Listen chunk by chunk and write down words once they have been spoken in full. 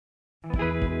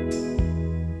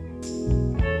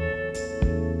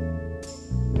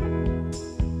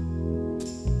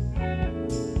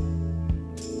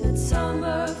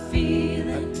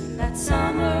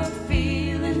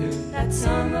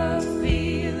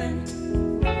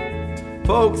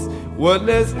folks, when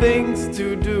there's things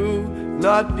to do,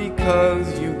 not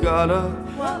because you gotta.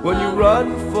 When you run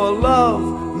for love,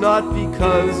 not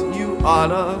because you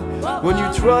oughta. When you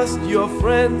trust your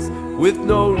friends with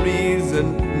no reason,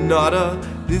 nada.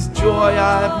 This joy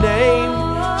I've named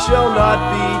shall not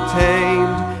be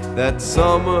tamed. That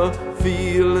summer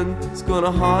feeling's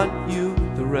gonna haunt you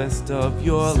the rest of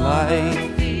your life.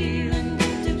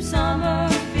 Summer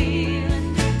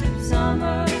feeling,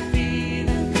 summer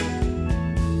feeling.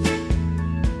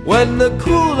 When the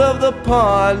cool of the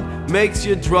pond makes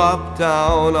you drop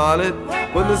down on it,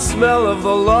 when the smell of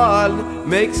the lawn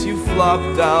makes you flop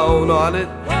down on it,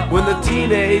 when the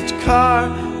teenage car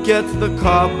gets the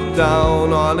cop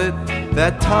down on it,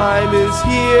 that time is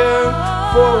here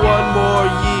for one more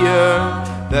year.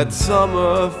 That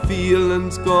summer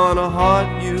feeling's gonna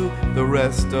haunt you the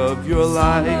rest of your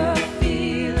life. Summer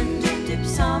feeling,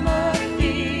 summer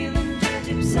feeling,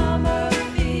 summer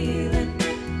feeling.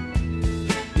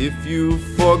 If you've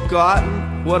forgotten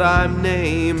what I'm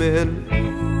naming,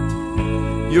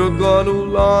 you're gonna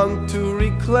long to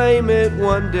reclaim it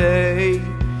one day.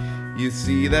 You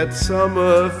see, that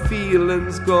summer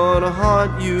feeling's gonna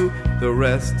haunt you the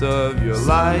rest of your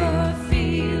life. Summer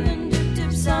feeling,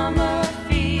 summer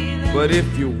feeling. But if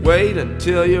you wait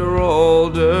until you're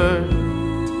older,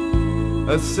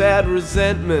 a sad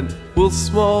resentment will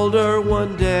smolder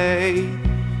one day,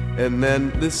 and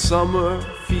then this summer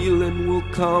feeling will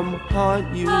come haunt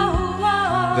you.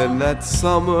 Then that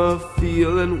summer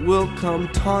feeling will come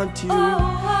taunt you.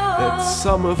 That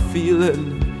summer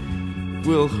feeling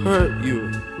will hurt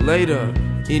you later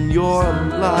in your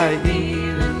life.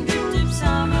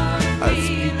 I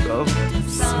speak of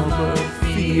summer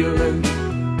feeling.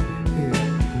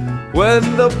 When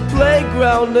the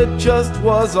playground that just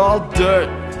was all dirt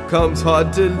comes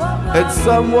haunting, and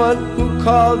someone who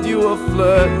called you a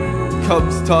flirt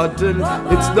comes taunting.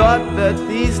 It's not that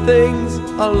these things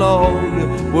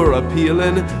alone were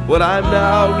appealing. What I'm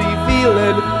now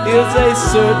revealing is a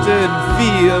certain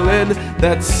feeling.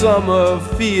 That summer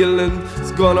feeling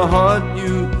is gonna haunt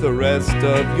you the rest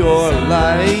of your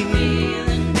life.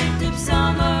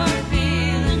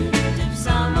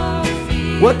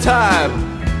 What time?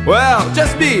 Well,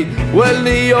 just me. When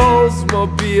the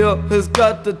Oldsmobile has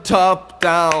got the top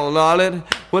down on it,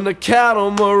 when the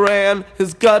catamaran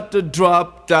has got to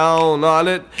drop down on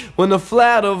it, when the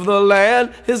flat of the land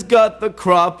has got the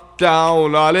crop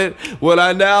down on it. What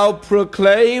I now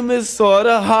proclaim is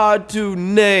sorta hard to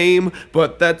name,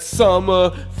 but that summer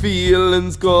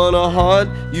feeling's gonna haunt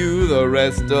you the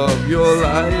rest of your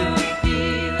life.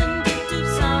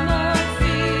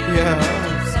 Yeah.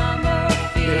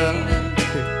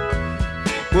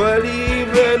 Well,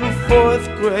 even 4th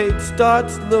grade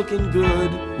starts looking good,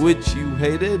 which you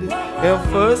hated, and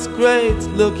 1st grade's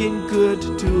looking good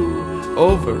too,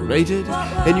 overrated.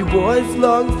 And you boys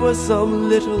long for some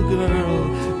little girl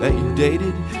that you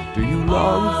dated. Do you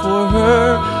long for her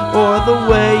or the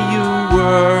way you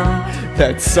were?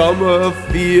 That summer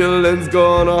feeling's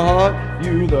gonna haunt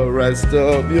you the rest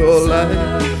of your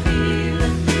life.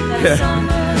 Yeah.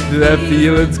 That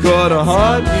feeling's gonna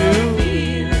haunt you.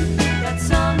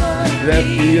 That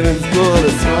feeling's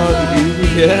gonna haunt you,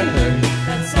 yeah.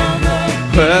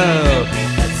 Well,